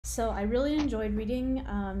So I really enjoyed reading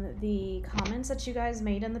the comments that you guys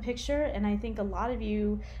made in the picture, and I think a lot of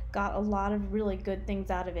you got a lot of really good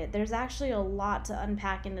things out of it. There's actually a lot to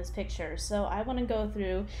unpack in this picture, so I want to go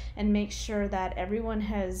through and make sure that everyone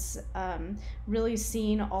has really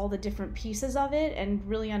seen all the different pieces of it and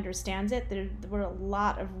really understands it. There were a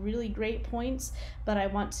lot of really great points, but I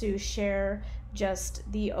want to share just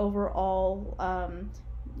the overall,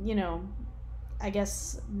 I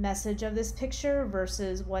guess, message of this picture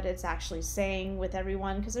versus what it's actually saying with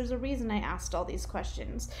everyone, because there's a reason I asked all these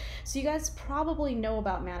questions. So you guys probably know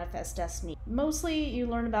about Manifest Destiny. Mostly you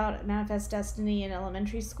learn about Manifest Destiny in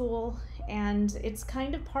elementary school, and it's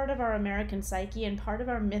kind of part of our American psyche and part of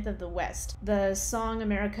our myth of the West. The song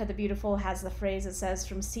America the Beautiful has the phrase that says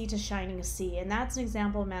from sea to shining sea, and that's an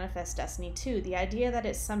example of Manifest Destiny too. The idea that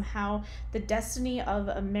it's somehow the destiny of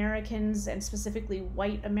Americans, and specifically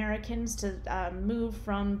white Americans, to move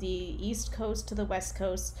from the East Coast to the West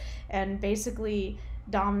Coast and basically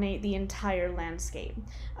dominate the entire landscape.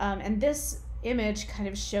 And this image kind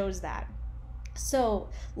of shows that. So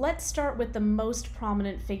let's start with the most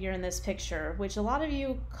prominent figure in this picture, which a lot of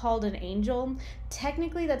you called an angel.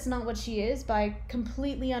 Technically, that's not what she is, but I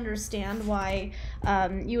completely understand why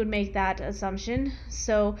you would make that assumption.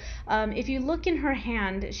 So if you look in her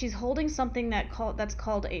hand, she's holding something that's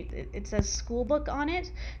called it says school book on it.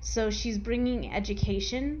 So she's bringing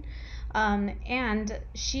education. And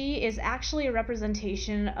she is actually a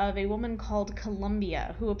representation of a woman called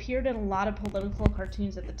Columbia, who appeared in a lot of political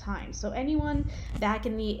cartoons at the time. So anyone back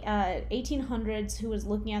in the 1800s who was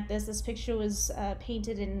looking at this picture was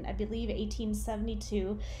painted in, I believe,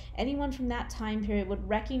 1872. Anyone from that time period would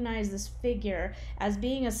recognize this figure as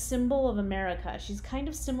being a symbol of America. She's kind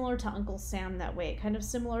of similar to Uncle Sam that way, kind of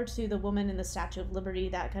similar to the woman in the Statue of Liberty,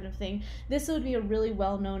 that kind of thing. This would be a really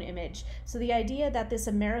well-known image. So the idea that this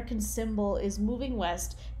American symbol is moving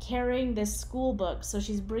west, carrying this school book, so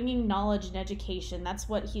she's bringing knowledge and education. That's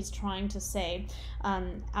what he's trying to say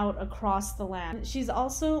out across the land. She's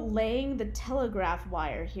also laying the telegraph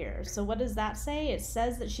wire here. So what does that say? It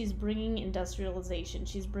says that she's bringing industrialization.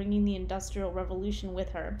 She's bringing the Industrial Revolution with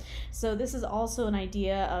her. So this is also an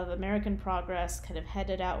idea of American progress kind of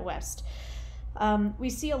headed out west. We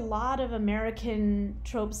see a lot of American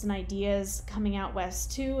tropes and ideas coming out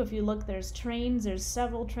west too. If you look, there's trains, there's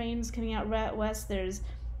several trains coming out west. There's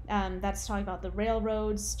that's talking about the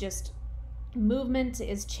railroads, just movement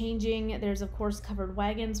is changing. There's of course covered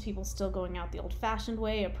wagons, people still going out the old-fashioned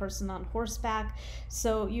way, a person on horseback.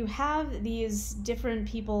 So you have these different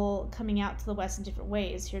people coming out to the west in different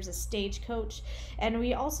ways. Here's a stagecoach, and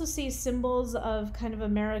we also see symbols of kind of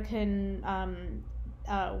American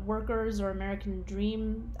workers or American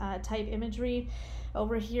dream type imagery.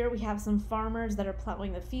 Over here we have some farmers that are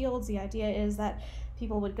plowing the fields. The idea is that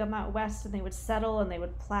people would come out west and they would settle and they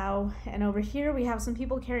would plow. And over here we have some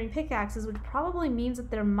people carrying pickaxes, which probably means that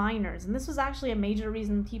they're miners. And this was actually a major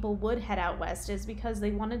reason people would head out west, is because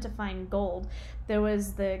they wanted to find gold. There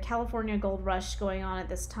was the California gold rush going on at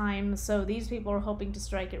this time, so these people were hoping to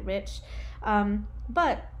strike it rich.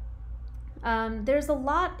 There's a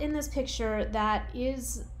lot in this picture that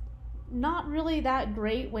is not really that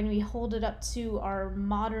great when we hold it up to our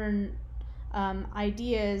modern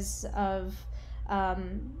ideas of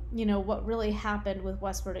what really happened with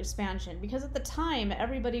westward expansion. Because at the time,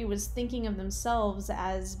 everybody was thinking of themselves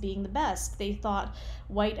as being the best. They thought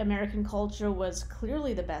white American culture was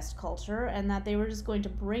clearly the best culture, and that they were just going to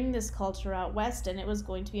bring this culture out west and it was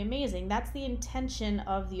going to be amazing. That's the intention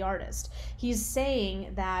of the artist. He's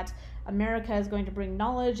saying that America is going to bring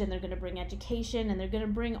knowledge, and they're going to bring education, and they're going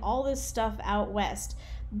to bring all this stuff out west.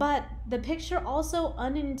 But the picture also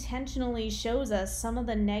unintentionally shows us some of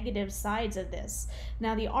the negative sides of this.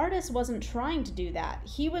 Now, the artist wasn't trying to do that.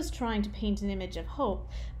 He was trying to paint an image of hope.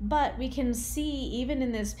 But we can see, even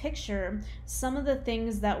in this picture, some of the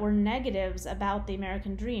things that were negatives about the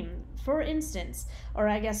American dream. For instance, or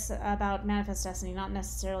I guess about Manifest Destiny, not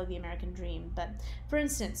necessarily the American dream, but for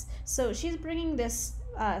instance, so she's bringing this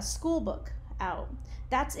school book out.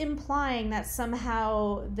 That's implying that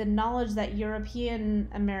somehow the knowledge that European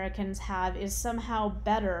Americans have is somehow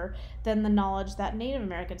better than the knowledge that Native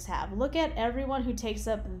Americans have. Look at everyone who takes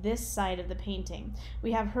up this side of the painting.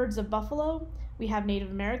 We have herds of buffalo, we have Native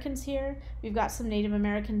Americans here, we've got some Native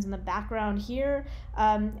Americans in the background here,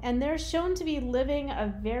 and they're shown to be living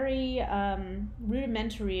a very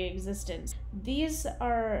rudimentary existence. These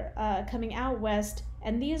are coming out west,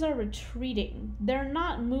 and these are retreating. They're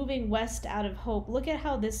not moving west out of hope. Look at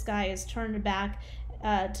how this guy is turned back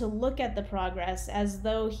to look at the progress as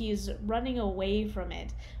though he's running away from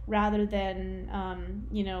it, rather than,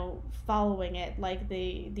 you know, following it like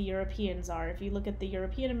the Europeans are. If you look at the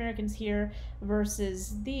European Americans here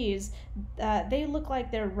versus these, they look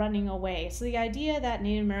like they're running away. So the idea that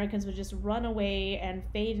Native Americans would just run away and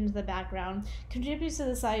fade into the background contributes to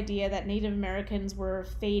this idea that Native Americans were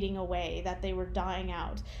fading away, that they were dying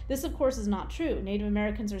out. This, of course, is not true. Native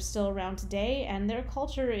Americans are still around today, and their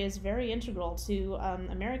culture is very integral to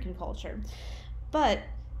American culture. But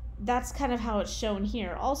that's kind of how it's shown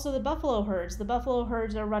here. Also, the buffalo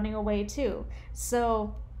herds are running away too.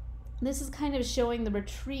 So this is kind of showing the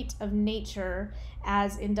retreat of nature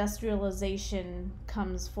as industrialization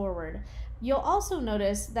comes forward. You'll also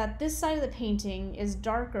notice that this side of the painting is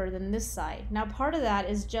darker than this side. Now, part of that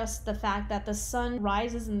is just the fact that the sun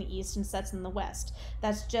rises in the east and sets in the west.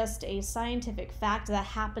 That's just a scientific fact that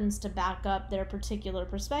happens to back up their particular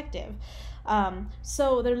perspective.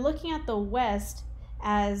 So they're looking at the west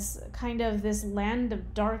as kind of this land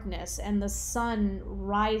of darkness and the sun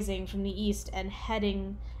rising from the east and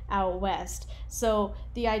heading out west. So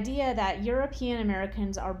the idea that European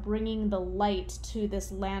Americans are bringing the light to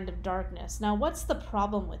this land of darkness. Now, what's the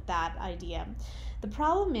problem with that idea? The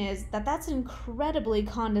problem is that that's incredibly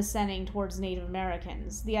condescending towards Native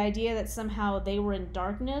Americans. The idea that somehow they were in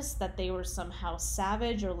darkness, that they were somehow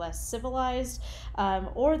savage or less civilized,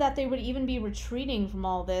 or that they would even be retreating from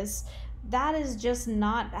all this. That is just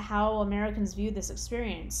not how Americans view this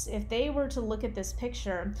experience. If they were to look at this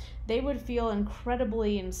picture, they would feel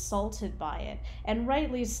incredibly insulted by it, and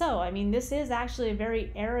rightly so. I mean, this is actually a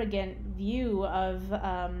very arrogant view of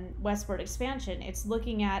westward expansion. It's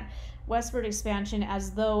looking at westward expansion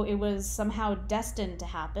as though it was somehow destined to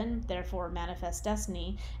happen, therefore manifest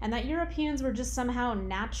destiny, and that Europeans were just somehow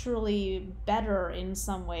naturally better in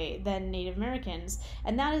some way than Native Americans,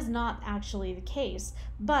 and that is not actually the case.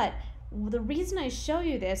 But the reason I show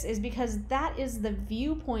you this is because that is the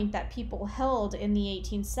viewpoint that people held in the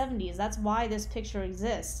 1870s. That's why this picture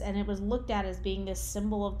exists, and it was looked at as being this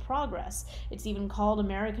symbol of progress. It's even called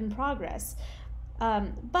American progress.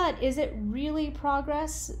 But is it really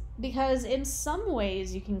progress? Because in some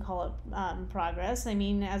ways you can call it progress. I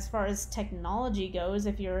mean, as far as technology goes,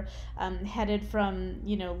 if you're headed from,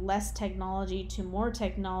 you know, less technology to more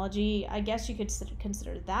technology, I guess you could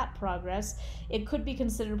consider that progress. It could be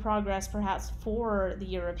considered progress perhaps for the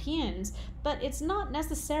Europeans, but it's not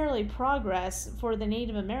necessarily progress for the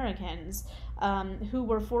Native Americans. Who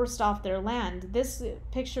were forced off their land. This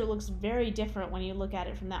picture looks very different when you look at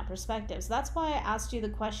it from that perspective. So that's why I asked you the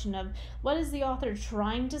question of what is the author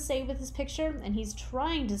trying to say with this picture? And he's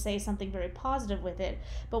trying to say something very positive with it.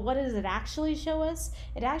 But what does it actually show us?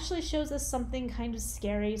 It actually shows us something kind of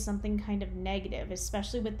scary, something kind of negative,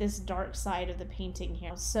 especially with this dark side of the painting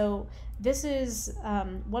here. So this is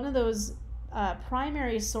one of those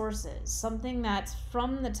primary sources, something that's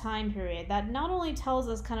from the time period that not only tells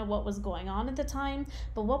us kind of what was going on at the time,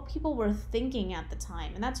 but what people were thinking at the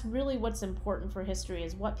time. And that's really what's important for history,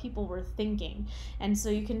 is what people were thinking. And so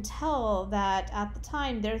you can tell that at the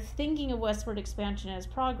time they're thinking of westward expansion as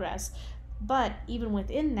progress. But even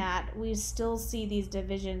within that, we still see these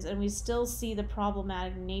divisions, and we still see the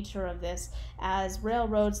problematic nature of this as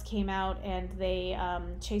railroads came out and they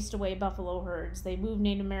chased away buffalo herds. They moved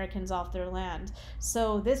Native Americans off their land.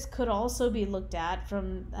 So this could also be looked at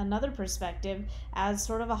from another perspective as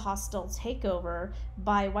sort of a hostile takeover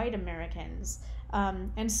by white Americans.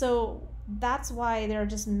 And so that's why there are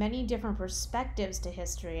just many different perspectives to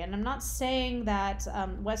history. And I'm not saying that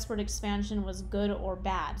westward expansion was good or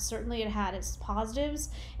bad. Certainly it had its positives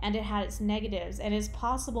and it had its negatives, and it's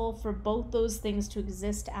possible for both those things to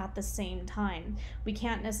exist at the same time. We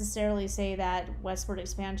can't necessarily say that westward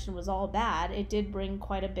expansion was all bad. It did bring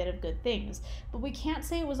quite a bit of good things, but we can't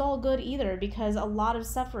say it was all good either, because a lot of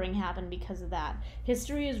suffering happened because of that.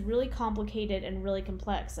 History is really complicated and really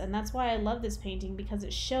complex, and that's why I love this painting, because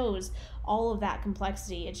it shows all of that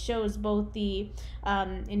complexity. It shows both the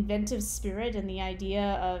inventive spirit and the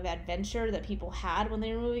idea of adventure that people had when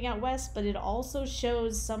they were moving out west, but it also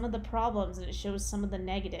shows some of the problems, and it shows some of the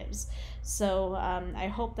negatives. So I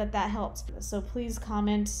hope that that helped. So please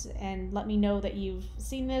comment and let me know that you've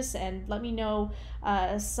seen this, and let me know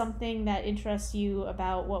something that interests you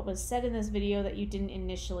about what was said in this video that you didn't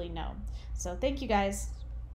initially know. So thank you guys.